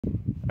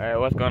Alright,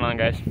 what's going on,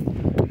 guys?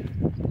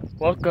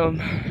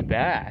 Welcome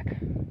back.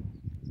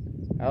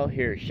 Out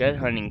here shed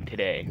hunting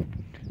today.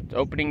 It's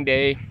opening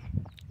day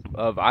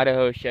of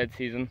Idaho shed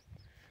season.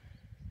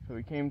 So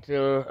we came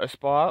to a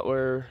spot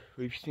where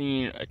we've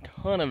seen a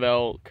ton of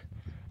elk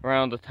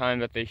around the time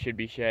that they should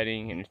be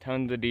shedding and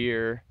tons of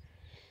deer.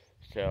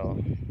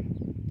 So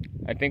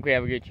I think we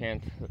have a good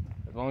chance,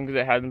 as long as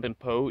it hasn't been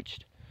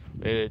poached,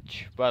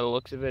 which by the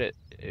looks of it,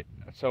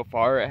 so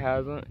far it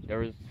hasn't.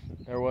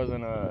 There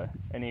wasn't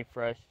any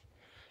fresh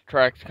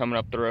tracks coming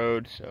up the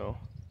road, so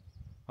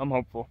I'm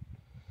hopeful.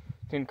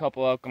 Seen a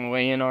couple elk on the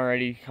way in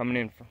already,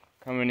 coming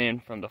in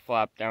from the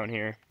flap down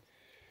here.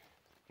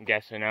 I'm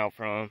guessing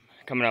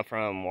coming up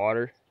from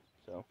water.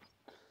 So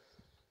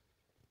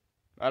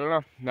I don't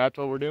know. That's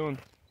what we're doing.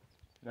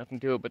 Nothing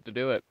to it but to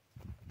do it.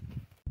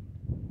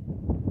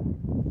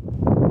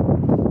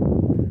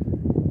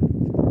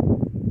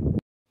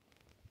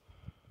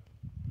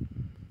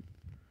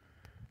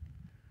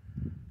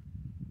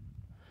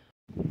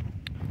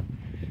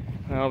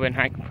 Well, I've been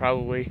hiking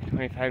probably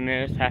 25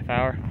 minutes, half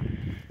hour.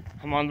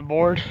 I'm on the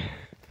board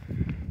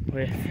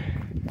with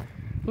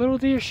a little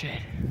deer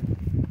shed.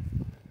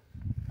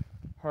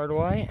 Hard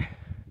white.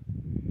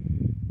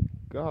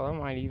 God, that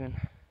might even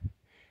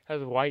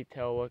has a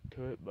whitetail look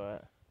to it,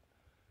 but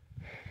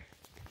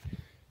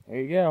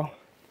there you go.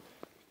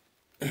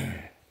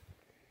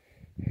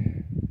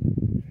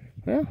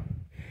 Well,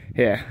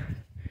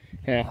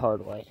 yeah,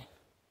 hard white.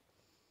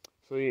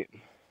 Sweet.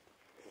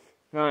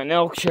 Not an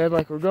elk shed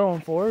like we're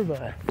going for,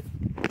 but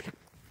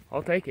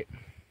I'll take it.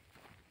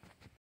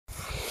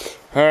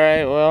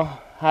 Alright,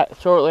 well,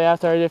 shortly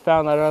after I just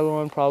found that other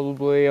one,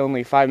 probably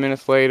only 5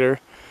 minutes later,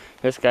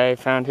 this guy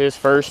found his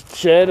first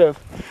shed of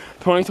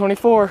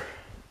 2024.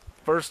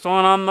 First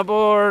one on the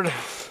board.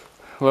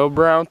 Little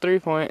brown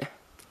 3-point.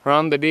 We're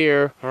on the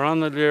deer.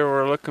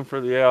 We're looking for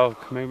the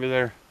elk. Maybe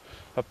they're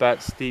up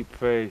that steep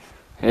face.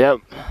 Yep.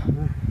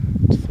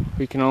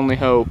 We can only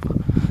hope.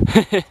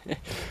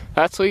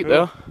 That's sweet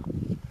though.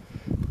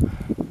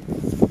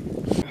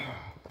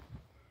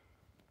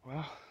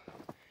 Well,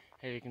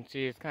 as you can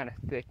see, it's kind of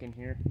thick in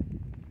here.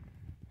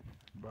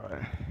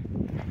 But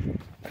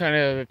kind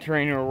of the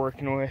terrain we're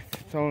working with.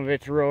 Some of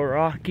it's real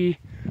rocky,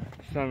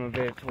 some of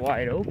it's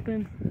wide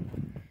open,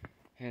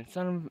 and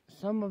some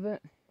of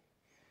it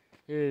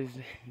is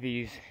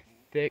these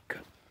thick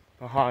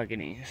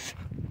mahoganies.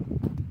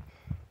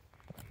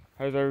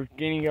 As we're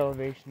gaining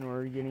elevation,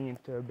 we're getting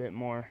into a bit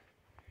more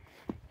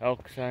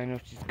elk sign,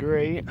 which is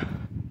great.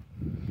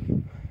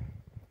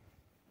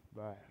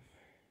 But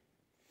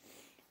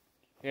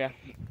yeah,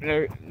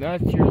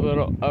 that's your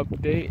little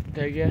update,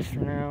 I guess, for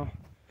now.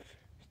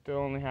 Still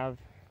only have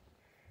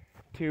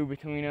 2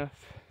 between us,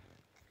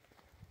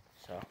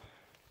 so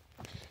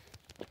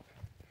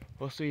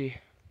we'll see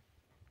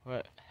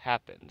what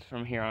happens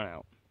from here on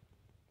out.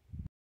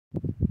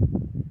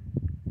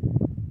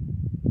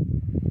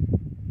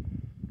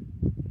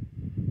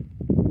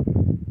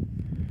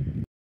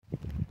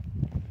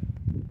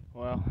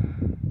 Well,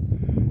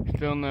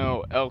 still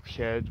no elk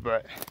sheds,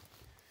 but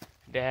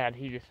Dad,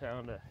 he just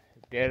found a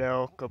dead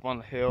elk up on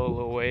the hill a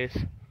little ways.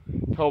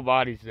 His whole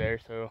body's there,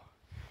 so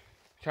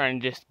trying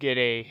to just get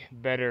a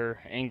better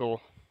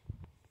angle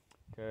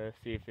to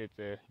see if it's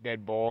a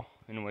dead bull,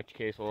 in which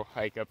case we'll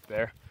hike up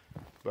there.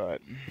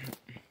 But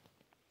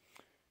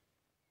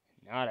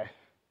some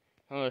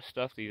of the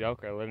stuff these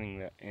elk are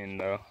living in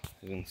though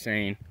is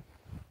insane.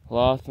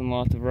 Lots and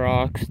lots of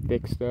rocks,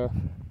 thick stuff.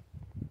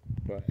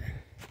 But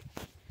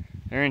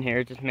they're in here.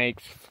 It just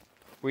makes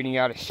weeding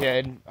out a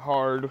shed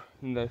hard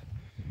in the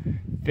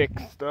thick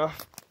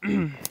stuff.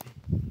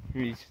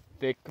 These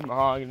thick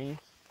mahoganies.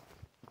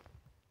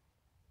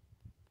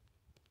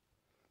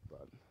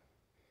 But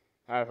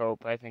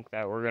I think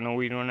that we're gonna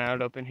weed one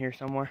out up in here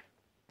somewhere.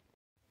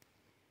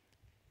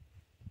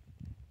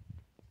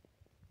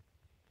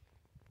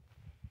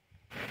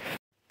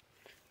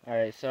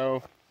 Alright,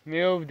 so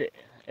moved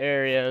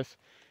areas.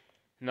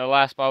 In the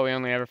last spot we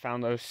only ever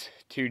found those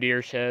 2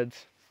 deer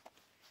sheds.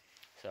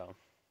 So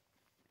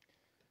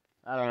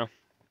I don't know.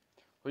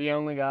 We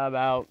only got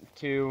about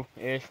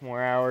 2-ish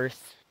more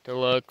hours to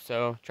look,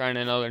 so trying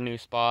another new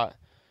spot.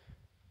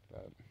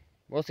 But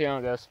we'll see how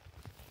it goes.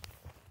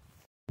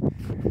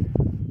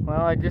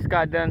 Well, I just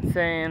got done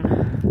saying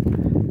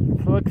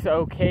this looks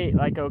okay,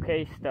 like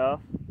okay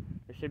stuff.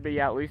 There should be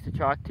at least a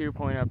chalk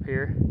 2-point up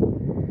here.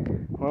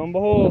 Lo and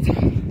behold,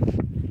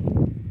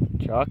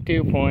 chalk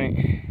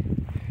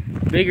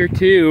 2-point. Bigger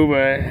too,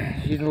 but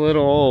she's a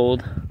little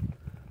old.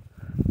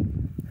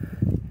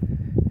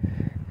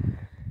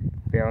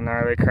 Be a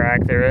gnarly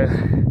crack through it,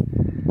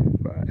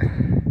 but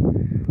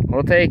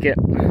we'll take it.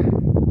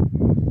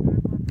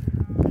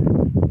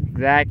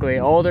 Exactly.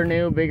 Old or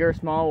new, big or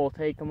small, we'll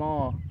take them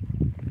all.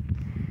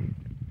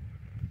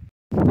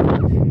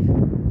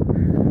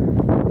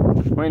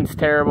 Wind's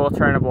terrible,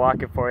 trying to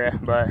block it for you,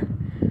 but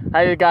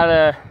I just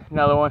got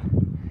another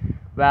one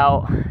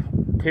about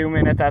 2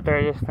 minutes after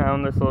I just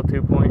found this little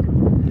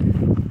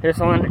 2-point. This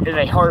one is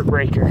a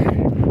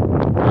heartbreaker.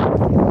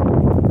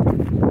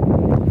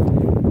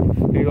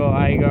 big old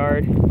eye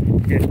guard.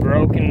 Just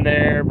broken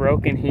there,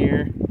 broken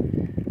here.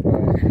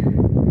 But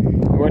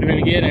it would have been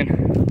a good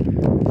one.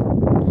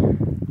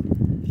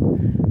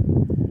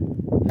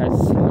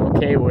 That's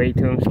okay weight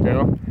to him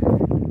still.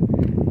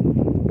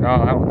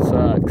 Oh, that one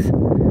sucks.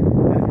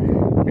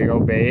 Big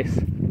old base.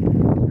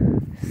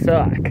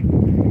 Suck.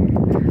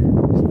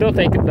 Still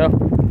take it though.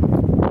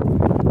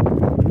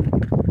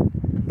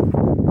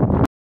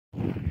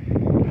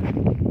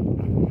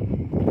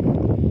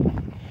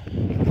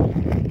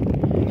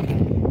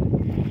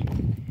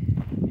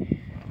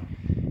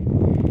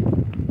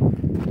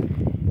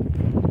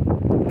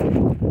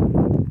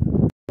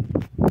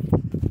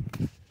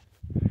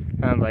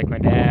 Sounds like my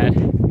dad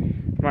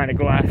might have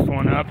glassed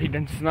one up. He's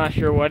not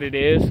sure what it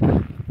is,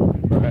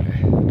 but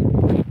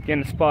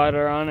getting a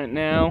spotter on it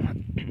now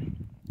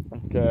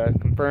to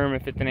confirm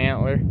if it's an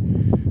antler,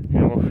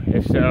 and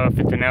if so, if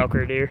it's an elk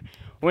or deer.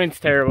 Wind's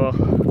terrible.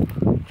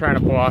 I'm trying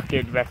to block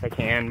it the best I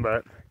can,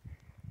 but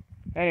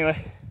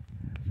anyway.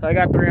 So I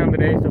got 3 on the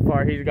day so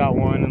far. He's got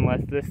 1,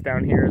 unless this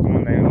down here is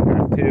one that I don't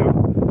have 2.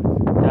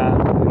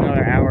 Got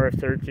another hour of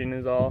searching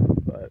is all,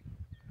 but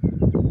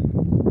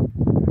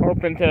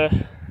hoping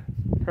to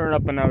turn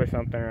up another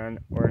something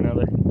or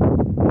another.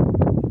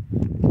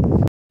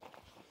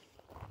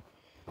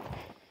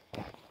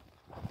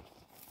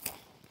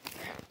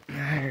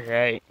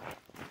 Alright.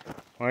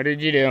 What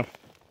did you do? Well,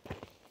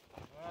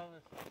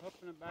 just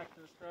hooking it back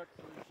to the truck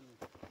so we can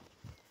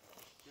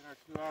get our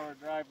 2-hour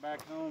drive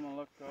back home and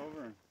look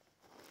over. And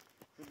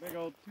it's a big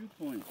old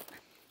 2-point.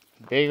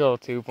 Big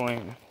old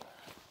 2-point.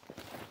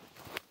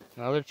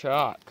 Another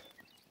chalk.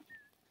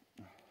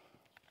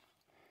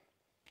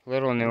 A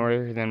little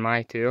newer than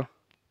my 2.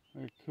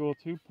 A cool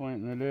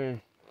 2-point in the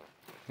day.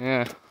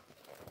 Yeah.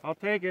 I'll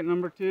take it,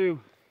 number 2.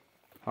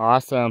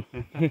 Awesome.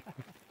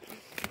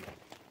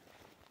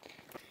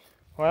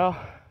 Well,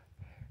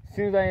 as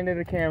soon as I ended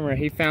the camera,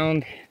 he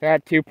found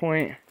that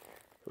 2-point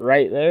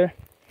right there.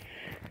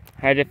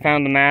 I just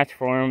found the match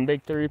for him.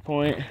 Big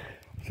 3-point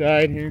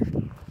side here.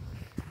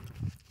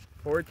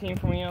 14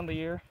 for me on the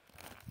year.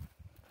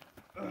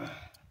 Right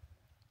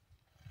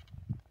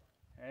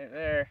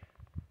there.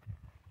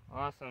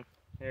 Awesome.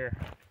 Here,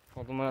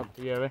 hold them up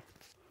together.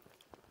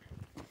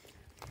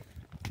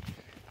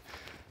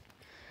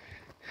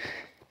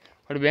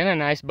 Would have been a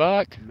nice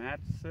buck. Match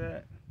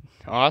set.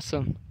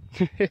 Awesome.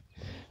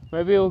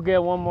 Maybe we'll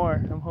get one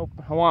more.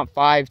 I want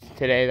 5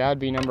 today. That would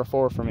be number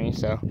 4 for me.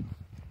 So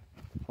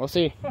we'll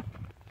see.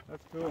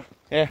 That's cool.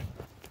 Yeah.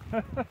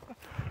 All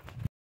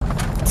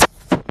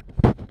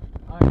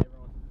right,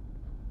 everyone.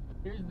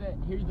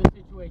 Here's the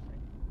situation.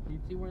 You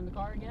see we're in the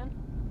car again.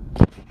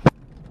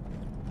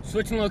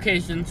 Switching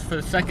locations for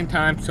the 2nd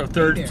time, so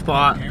 3rd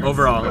spot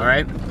overall. All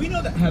right. We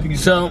know that having a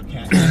so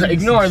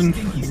ignore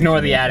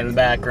the ad in the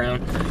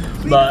background,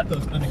 but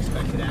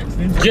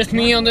just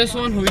me on this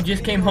one. We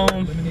just came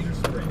home.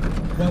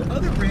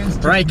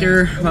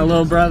 Riker, my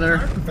little brother,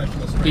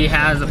 he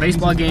has a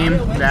baseball game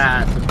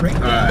that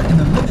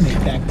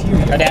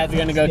my dad's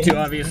gonna go to,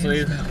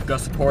 obviously, go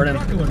support him.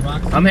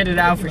 I'm headed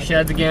out for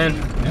sheds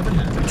again.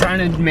 I'm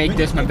trying to make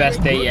this my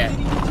best day yet.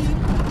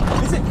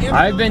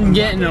 I've been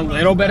getting a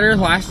little better.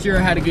 Last year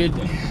I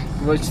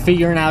was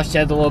figuring out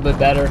sheds a little bit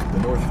better.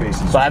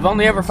 But I've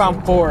only ever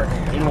found 4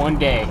 in one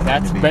day.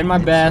 That's been my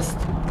best.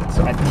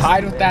 I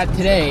tied with that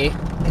today.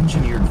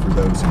 Engineered for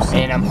those who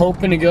and I'm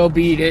hoping to go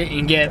beat it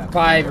and get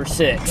 5 or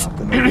 6.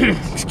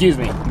 Excuse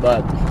me,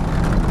 but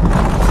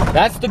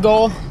that's the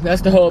goal.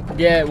 That's the hope.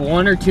 Get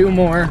 1 or 2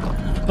 more,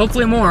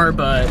 hopefully more,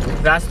 but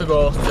that's the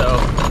goal. So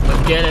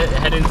let's get it.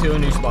 Head into a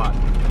new spot.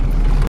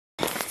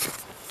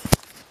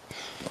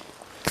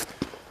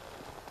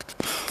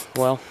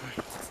 Well,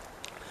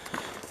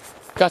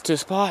 got to a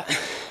spot.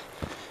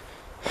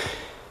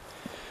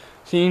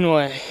 Seen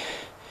what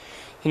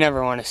you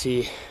never want to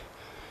see.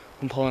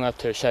 I'm pulling up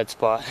to a shed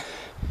spot.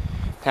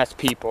 That's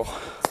people.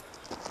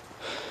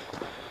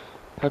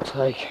 Looks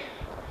like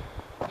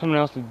someone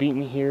else is beating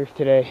me here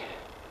today.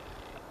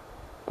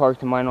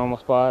 Parked in my normal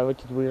spot,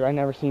 which is weird. I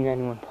never seen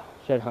anyone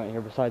shed hunt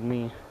here besides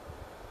me.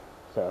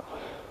 So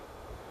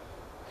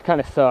it kind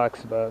of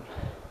sucks, but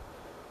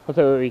we'll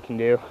see what we can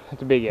do.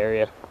 It's a big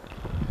area.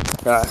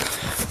 Got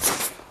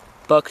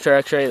buck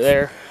tracks right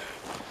there.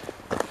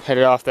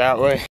 Headed off that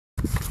way.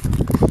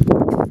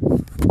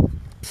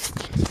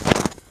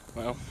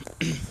 Well,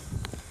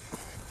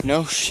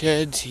 no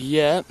sheds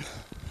yet.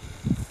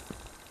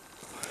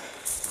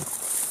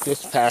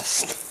 This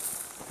past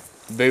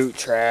boot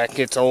track,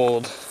 it's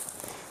old.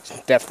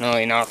 It's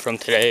definitely not from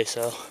today,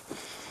 so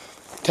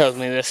tells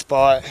me this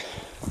spot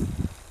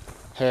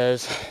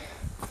has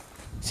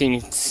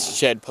seen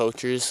shed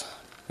poachers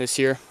this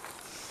year,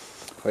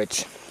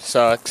 which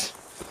sucks,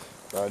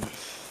 but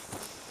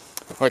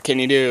what can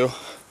you do?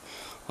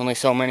 Only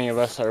so many of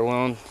us are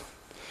willing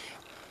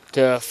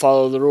to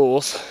follow the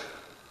rules.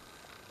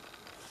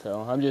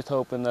 So I'm just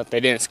hoping that they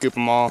didn't scoop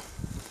them all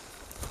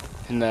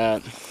and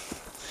that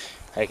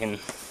I can,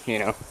 you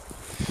know,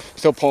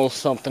 still pull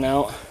something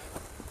out.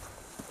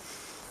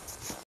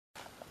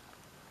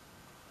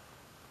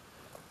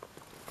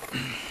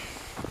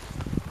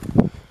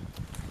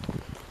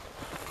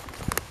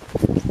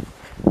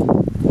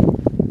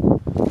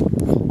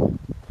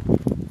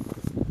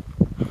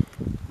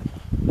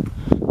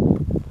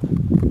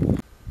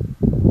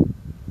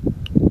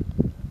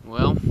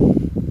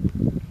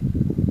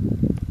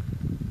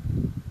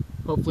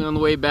 Hopefully on the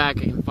way back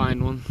I can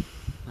find one.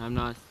 I'm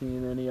not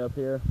seeing any up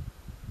here.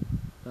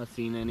 Not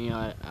seeing any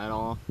at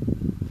all.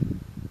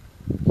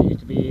 There used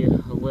to be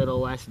a little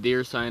less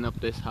deer sign up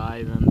this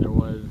high than there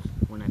was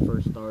when I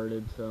first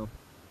started, so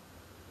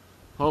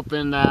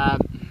hoping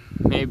that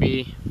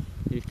maybe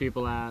these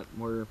people that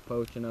were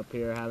poaching up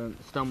here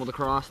haven't stumbled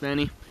across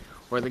any,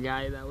 or the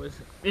guy that was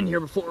in here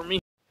before me.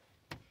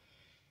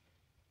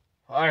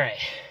 Alright,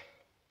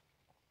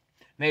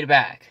 made it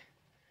back.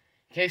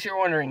 In case you're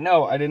wondering,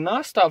 no, I did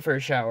not stop for a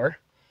shower.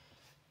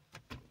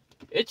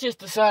 It just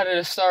decided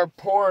to start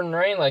pouring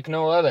rain like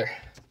no other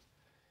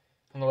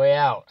on the way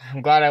out.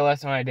 I'm glad I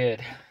left when I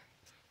did,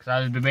 because I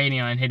was debating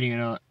on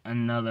hitting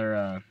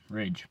another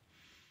ridge.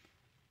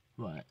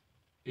 But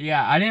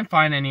yeah, I didn't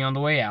find any on the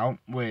way out,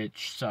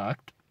 which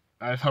sucked.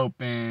 I was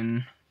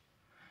hoping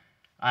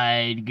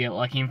I'd get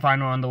lucky and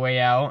find one on the way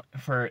out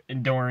for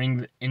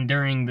enduring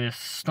this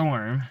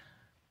storm,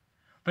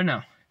 but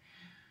no.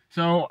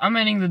 So I'm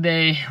ending the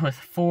day with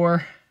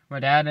 4. My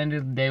dad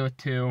ended the day with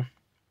 2.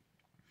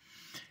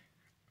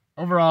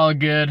 Overall, a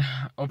good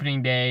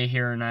opening day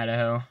here in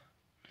Idaho.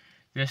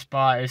 This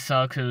spot, it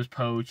sucks, it was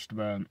poached,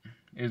 but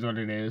it is what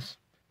it is.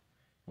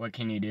 What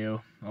can you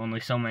do?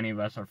 Only so many of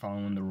us are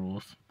following the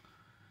rules.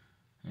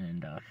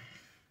 And,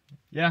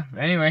 yeah,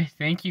 anyway,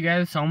 thank you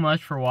guys so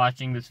much for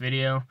watching this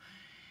video.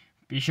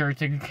 Be sure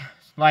to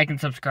like and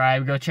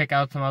subscribe. Go check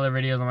out some other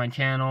videos on my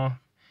channel.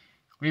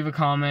 Leave a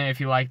comment if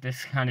you like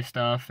this kind of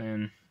stuff,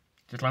 and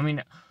just let me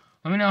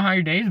know how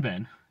your day's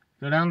been.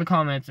 Go down in the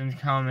comments and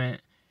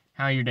comment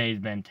how your day's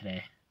been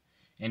today,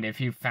 and if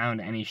you found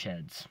any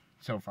sheds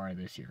so far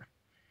this year.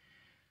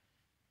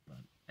 But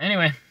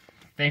anyway,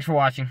 thanks for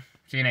watching.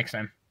 See you next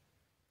time.